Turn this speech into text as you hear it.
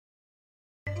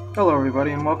Hello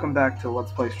everybody and welcome back to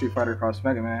Let's Play Street Fighter Cross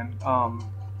Megaman.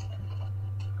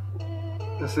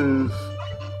 This is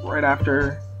right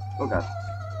after... Oh god,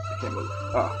 I can't move.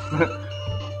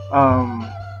 Oh.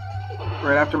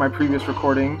 Right after my previous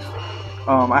recordings.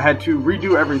 I had to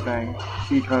redo everything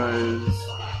because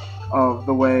of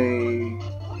the way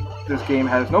this game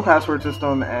has no password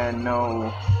system and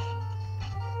no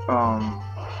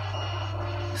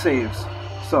saves.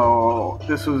 So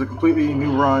this was a completely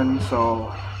new run,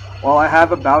 so while I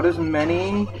have about as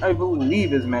many, I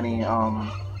believe as many,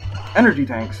 energy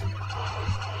tanks,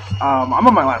 I'm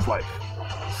on my last life.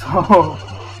 So,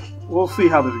 we'll see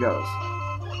how this goes.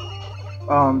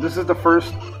 This is the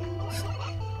first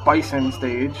Bison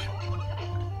stage,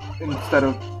 instead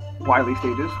of Wily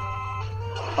stages.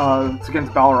 It's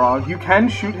against Balrog. You can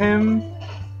shoot him,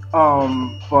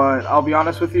 but I'll be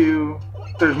honest with you,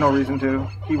 there's no reason to.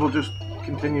 He will just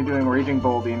continue doing Raging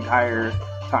Bull the entire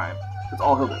time. That's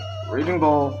all he'll do. Raging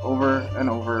Bull over and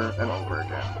over and over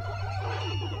again.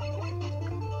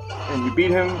 And you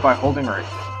beat him by holding right.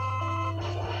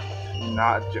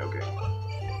 Not joking.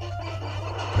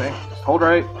 Okay, just hold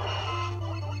right.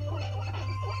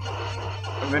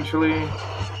 Eventually,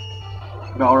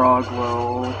 Balrog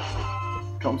will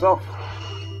kill himself.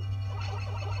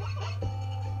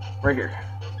 Right here.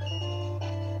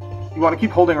 You want to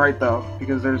keep holding right though,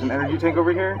 because there's an energy tank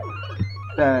over here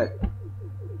that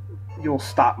you'll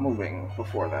stop moving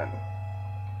before then.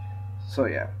 So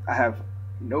yeah, I have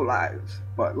no lives.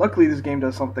 But luckily this game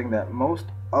does something that most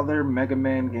other Mega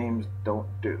Man games don't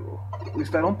do. At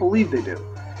least I don't believe they do.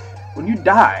 When you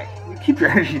die, you keep your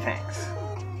energy tanks.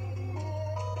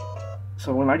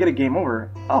 So when I get a game over,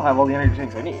 I'll have all the energy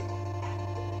tanks I need.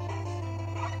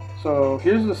 So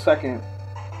here's the second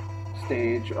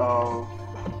stage of...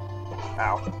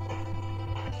 Ow.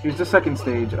 Here's the second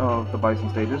stage of the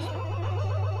Bison stages.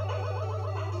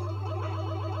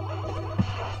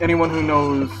 Anyone who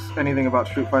knows anything about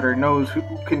Street Fighter knows who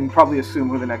can probably assume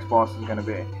who the next boss is going to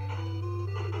be.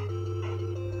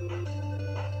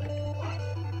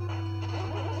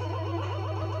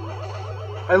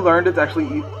 I learned it's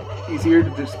actually easier to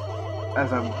just,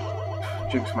 as I'm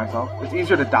jinxing myself, it's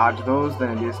easier to dodge those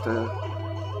than it is to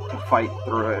fight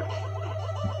through it.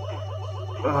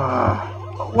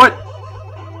 What?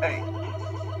 Hey.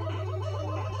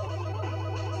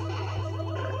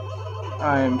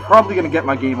 I'm probably gonna get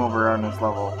my game over on this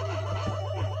level.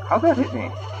 How'd that hit me?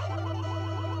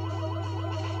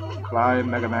 Climb,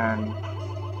 Megaman.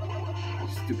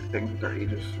 Stupid things with their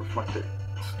ages reflected.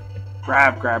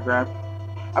 Grab, grab, grab.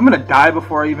 I'm gonna die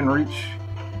before I even reach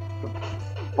the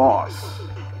boss.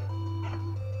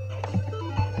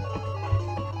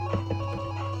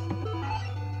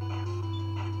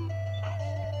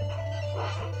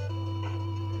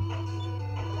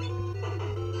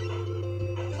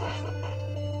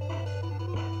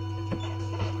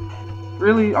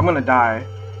 Really? I'm gonna die.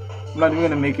 I'm not even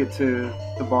gonna make it to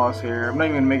the boss here. I'm not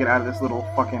even gonna make it out of this little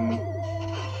fucking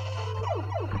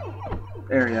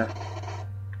area.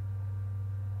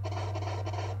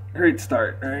 Great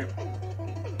start, right?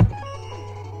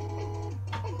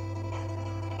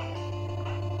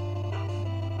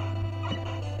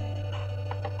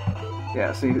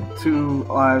 Yeah, see, 2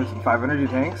 lives and 5 energy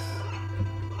tanks.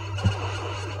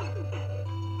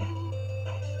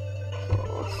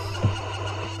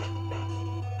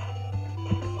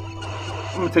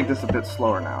 I'm gonna take this a bit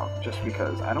slower now, just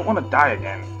because I don't want to die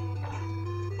again.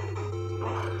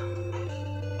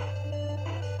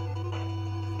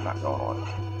 Not going on.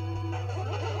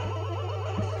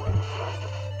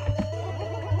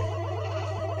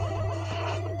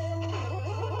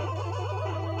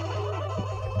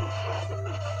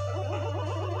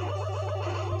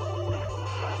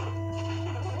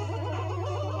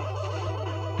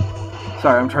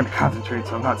 Sorry, I'm trying to concentrate,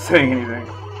 so I'm not saying anything.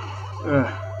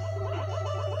 Ugh.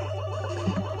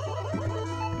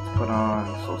 Put on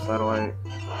Soul Satellite.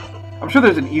 I'm sure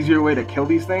there's an easier way to kill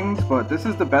these things, but this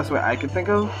is the best way I could think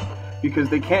of because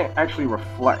they can't actually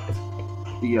reflect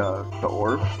the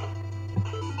orb,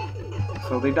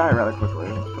 so they die rather quickly.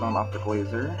 Let's put on Optic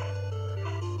Laser.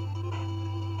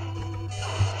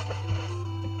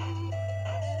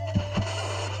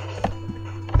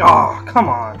 Oh, come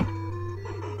on!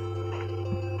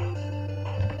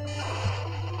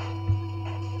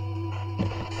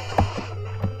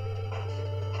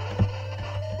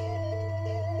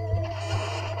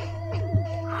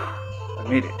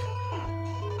 Made it.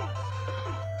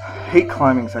 I hate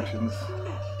climbing sections.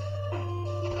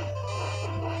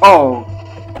 Oh!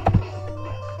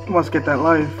 Must get that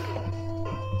life.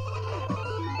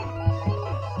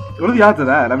 What are the odds of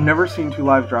that? I've never seen 2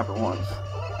 lives drop at once.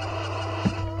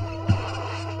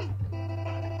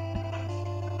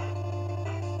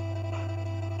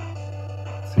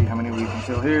 see how many we can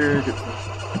kill here.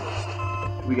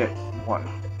 We get one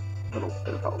little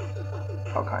bit of health.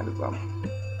 How kind of them.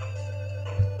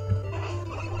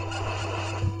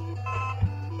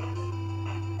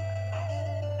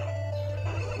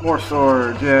 More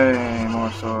swords, yay,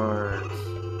 more swords.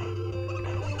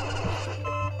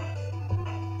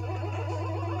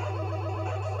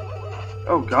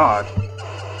 Oh god.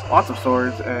 Lots of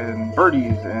swords and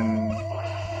birdies and...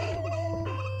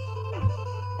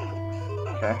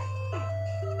 Okay.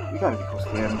 We gotta be close to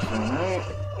the end soon, right?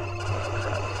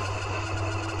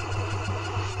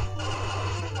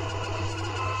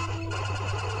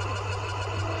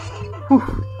 Whew.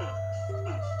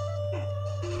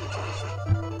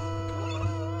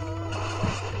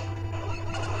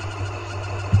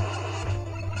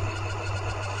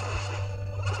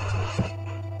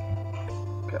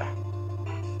 Okay.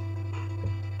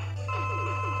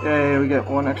 Yay, we get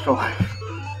one extra life.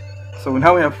 So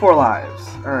now we have 4 lives.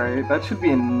 Alright, that should be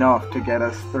enough to get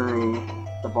us through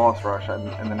the boss rush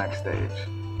in the next stage.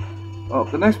 Well,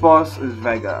 the next boss is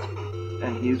Vega,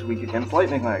 and he's weak against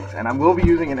lightning legs, and I will be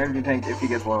using an energy tank if he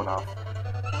gets low enough,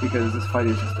 because this fight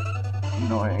is just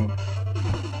annoying.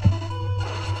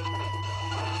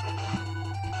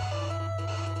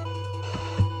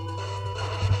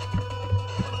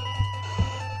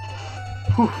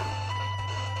 Whew.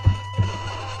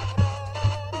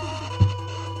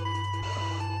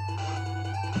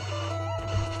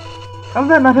 How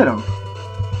did that not hit him?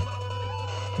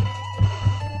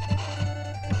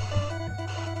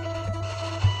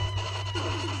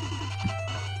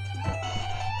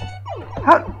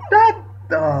 How that?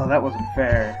 Oh, that wasn't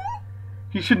fair.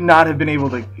 He should not have been able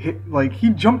to hit. Like, he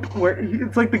jumped where.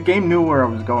 It's like the game knew where I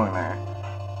was going there.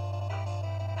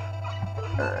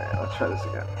 Alright, let's try this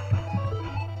again.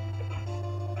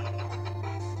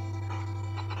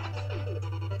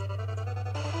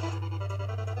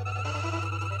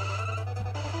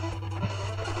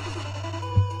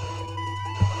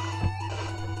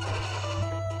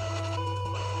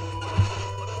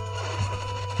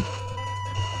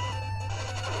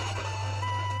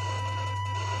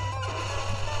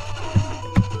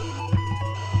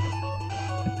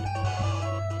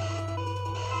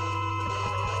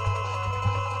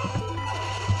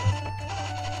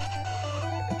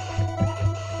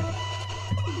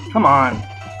 Come on.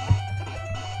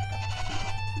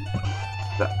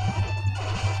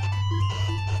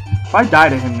 If I die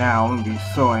to him now, I'm gonna be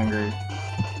so angry.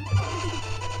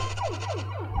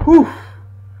 Whew.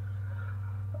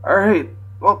 Alright,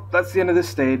 well, that's the end of this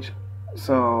stage.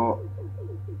 So,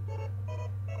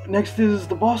 next is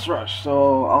the boss rush,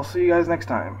 so I'll see you guys next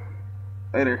time.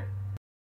 Later.